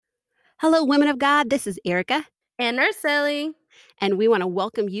Hello, women of God. This is Erica, And Urseli. and we want to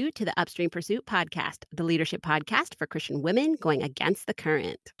welcome you to the Upstream Pursuit podcast, the leadership podcast for Christian women going against the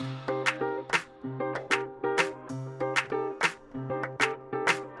current.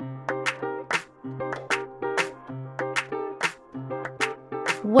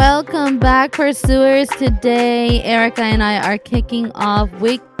 Welcome back, pursuers. Today, Erica and I are kicking off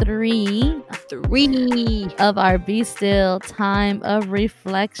week 3 of our Be Still time of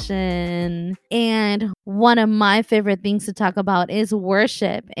reflection. And one of my favorite things to talk about is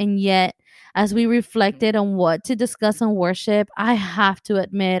worship. And yet, as we reflected on what to discuss on worship, I have to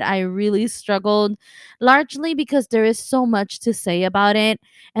admit I really struggled, largely because there is so much to say about it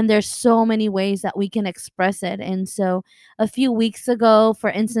and there's so many ways that we can express it. And so a few weeks ago, for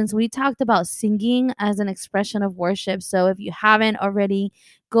instance, we talked about singing as an expression of worship. So if you haven't already,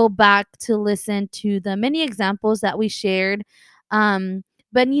 go back to listen to the many examples that we shared. But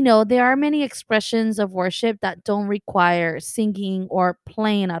there are many expressions of worship that don't require singing or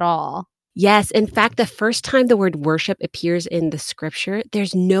playing at all. Yes, in fact, the first time the word worship appears in the scripture,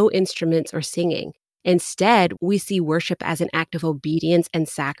 there's no instruments or singing. Instead, we see worship as an act of obedience and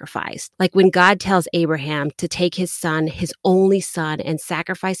sacrifice. Like when God tells Abraham to take his son, his only son, and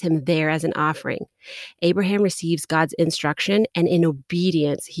sacrifice him there as an offering. Abraham receives God's instruction, and in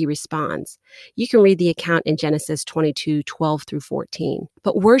obedience, he responds. You can read the account in Genesis 22:12 through 14.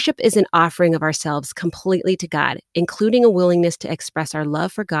 But worship is an offering of ourselves completely to God, including a willingness to express our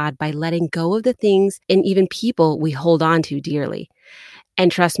love for God by letting go of the things and even people we hold on to dearly. And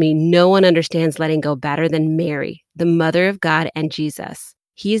trust me, no one understands letting go better than Mary, the mother of God and Jesus.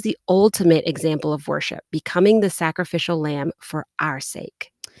 He is the ultimate example of worship, becoming the sacrificial lamb for our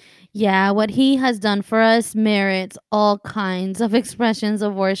sake. Yeah, what he has done for us merits all kinds of expressions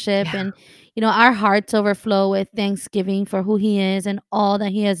of worship. Yeah. And, our hearts overflow with thanksgiving for who he is and all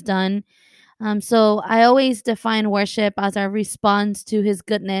that he has done. So I always define worship as our response to his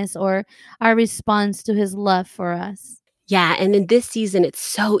goodness or our response to his love for us. Yeah, and in this season, it's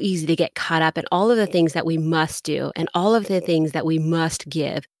so easy to get caught up in all of the things that we must do and all of the things that we must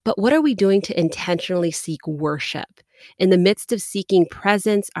give. But what are we doing to intentionally seek worship? In the midst of seeking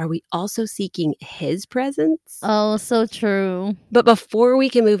presence, are we also seeking his presence? Oh, so true. But before we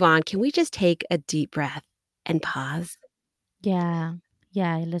can move on, can we just take a deep breath and pause? Yeah,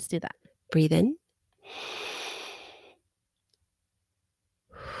 let's do that. Breathe in.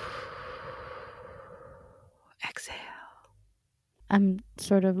 Exhale. I'm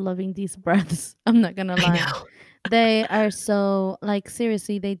sort of loving these breaths. I'm not going to lie. I know. They are so,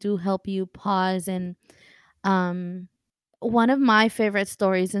 seriously, they do help you pause. And one of my favorite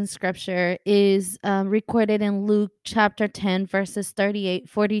stories in scripture is recorded in Luke chapter 10, verses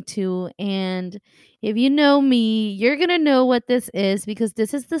 38-42. And if you know me, you're going to know what this is because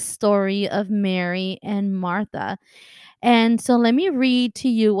this is the story of Mary and Martha. And so let me read to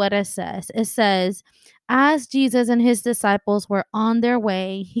you what it says. It says, as Jesus and his disciples were on their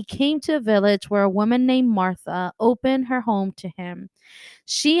way, he came to a village where a woman named Martha opened her home to him.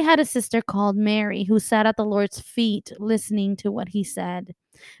 She had a sister called Mary who sat at the Lord's feet listening to what he said.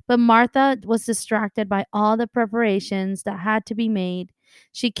 But Martha was distracted by all the preparations that had to be made.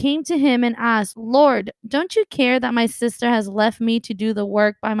 She came to him and asked, Lord, don't you care that my sister has left me to do the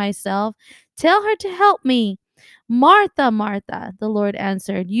work by myself? Tell her to help me. Martha, Martha, the Lord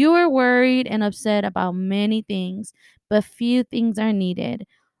answered, you are worried and upset about many things, but few things are needed,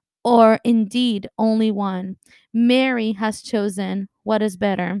 or indeed only one. Mary has chosen what is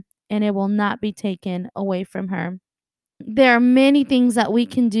better, and it will not be taken away from her. There are many things that we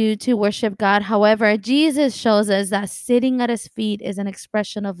can do to worship God. However, Jesus shows us that sitting at his feet is an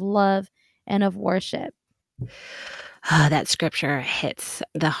expression of love and of worship. That scripture hits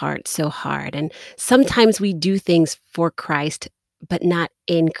the heart so hard. And sometimes we do things for Christ, but not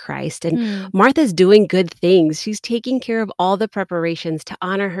in Christ. And Martha's doing good things. She's taking care of all the preparations to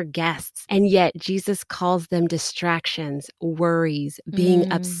honor her guests. And yet Jesus calls them distractions, worries,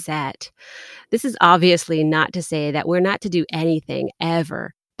 being upset. This is obviously not to say that we're not to do anything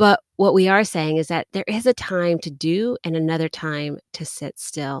ever. But what we are saying is that there is a time to do and another time to sit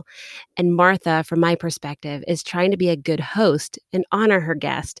still. And Martha, from my perspective, is trying to be a good host and honor her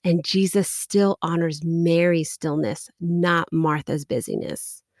guest. And Jesus still honors Mary's stillness, not Martha's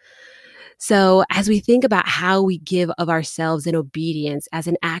busyness. So as we think about how we give of ourselves in obedience as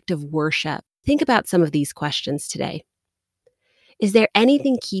an act of worship, think about some of these questions today. Is there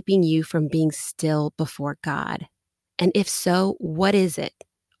anything keeping you from being still before God? And if so, what is it?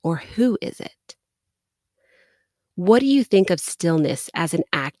 Or who is it? What do you think of stillness as an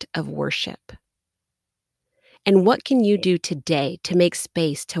act of worship? And what can you do today to make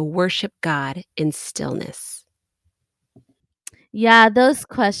space to worship God in stillness? Yeah, those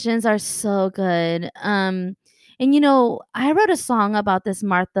questions are so good. And I wrote a song about this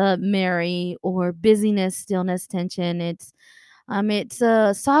Martha, Mary, or busyness, stillness, tension. It's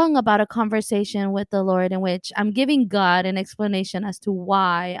a song about a conversation with the Lord in which I'm giving God an explanation as to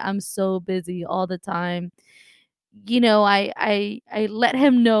why I'm so busy all the time. I let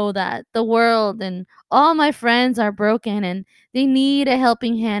him know that the world and all my friends are broken and they need a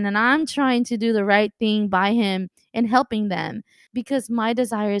helping hand, and I'm trying to do the right thing by him and helping them because my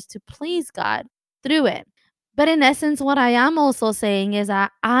desire is to please God through it. But in essence, what I am also saying is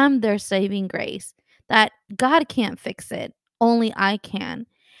that I'm their saving grace, that God can't fix it, only I can.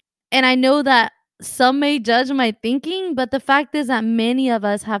 And I know that some may judge my thinking, but the fact is that many of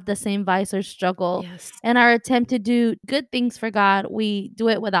us have the same vice or struggle. Yes. And our attempt to do good things for God, we do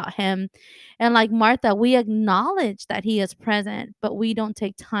it without Him. And like Martha, we acknowledge that He is present, but we don't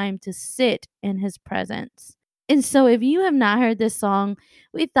take time to sit in His presence. And so, if you have not heard this song,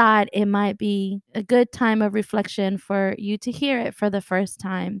 we thought it might be a good time of reflection for you to hear it for the first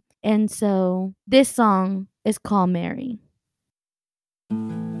time. And so, this song is called Mary.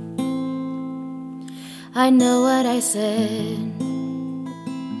 I know what I said,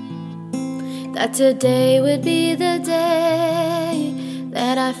 that today would be the day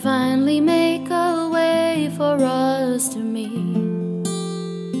that I finally make a way for us to meet.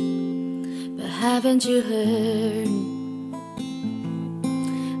 But haven't you heard?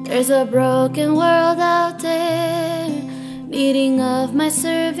 There's a broken world out there needing of my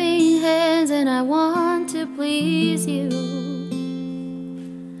serving hands, and I want to please you.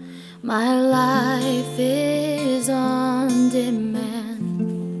 My life is on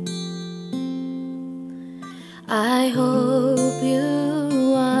demand. I hope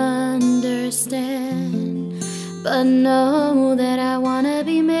you understand, but know that I wanna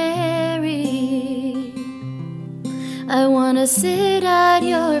be married. I wanna sit at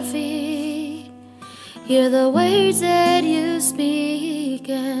your feet, hear the words that you speak,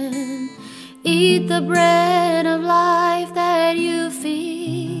 and eat the bread of life that you feed.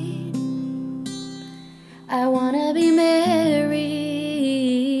 I wanna be married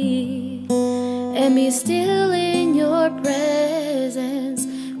and be still in your presence.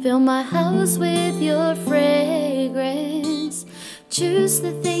 Fill my house with your fragrance. Choose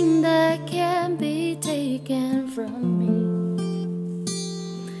the thing that can't be taken from me.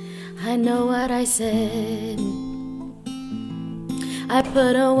 I know what I said. I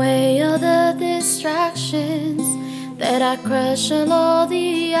put away all the distractions, that I crush all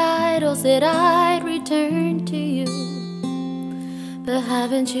the idols, that I'd return to you. But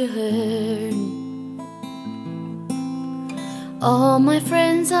haven't you heard? All my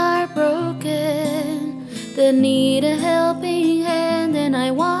friends are broken, they need a helping hand, and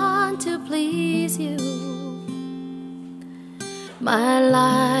I want to please you. My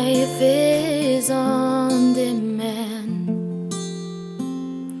life is on demand.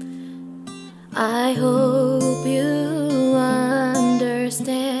 I hope you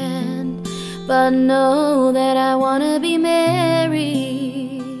understand, but know that I wanna be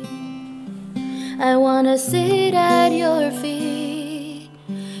married. I wanna sit at your feet,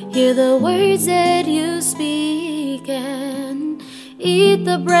 hear the words that you speak, and eat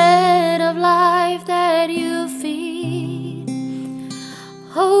the bread of life that you feed.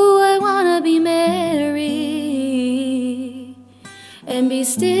 Oh, I wanna be married and be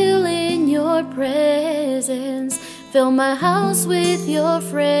still in your presence. Fill my house with your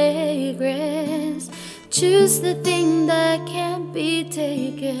fragrance. Choose the thing that can't be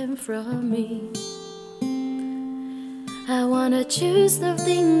taken from me. I wanna choose the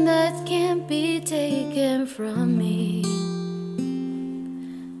thing that can't be taken from me.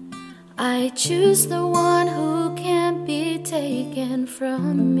 I choose the one who can't be taken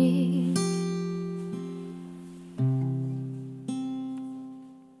from me.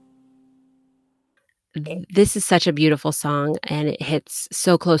 This is such a beautiful song, and it hits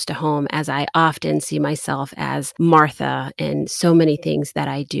so close to home, as I often see myself as Martha in so many things that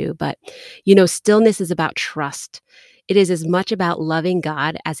I do. But, stillness is about trust. It is as much about loving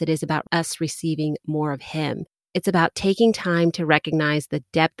God as it is about us receiving more of Him. It's about taking time to recognize the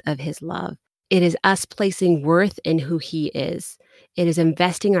depth of His love. It is us placing worth in who He is. It is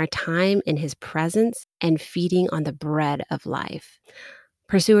investing our time in His presence and feeding on the bread of life.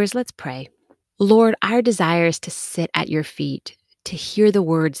 Pursuers, let's pray. Lord, our desire is to sit at your feet, to hear the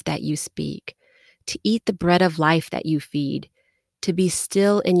words that you speak, to eat the bread of life that you feed, to be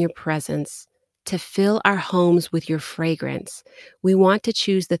still in your presence, to fill our homes with your fragrance. We want to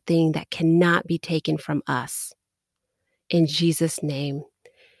choose the thing that cannot be taken from us. In Jesus' name,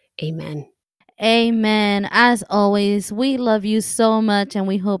 amen. Amen. As always, we love you so much and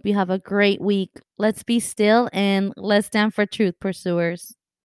we hope you have a great week. Let's be still and let's stand for truth, pursuers.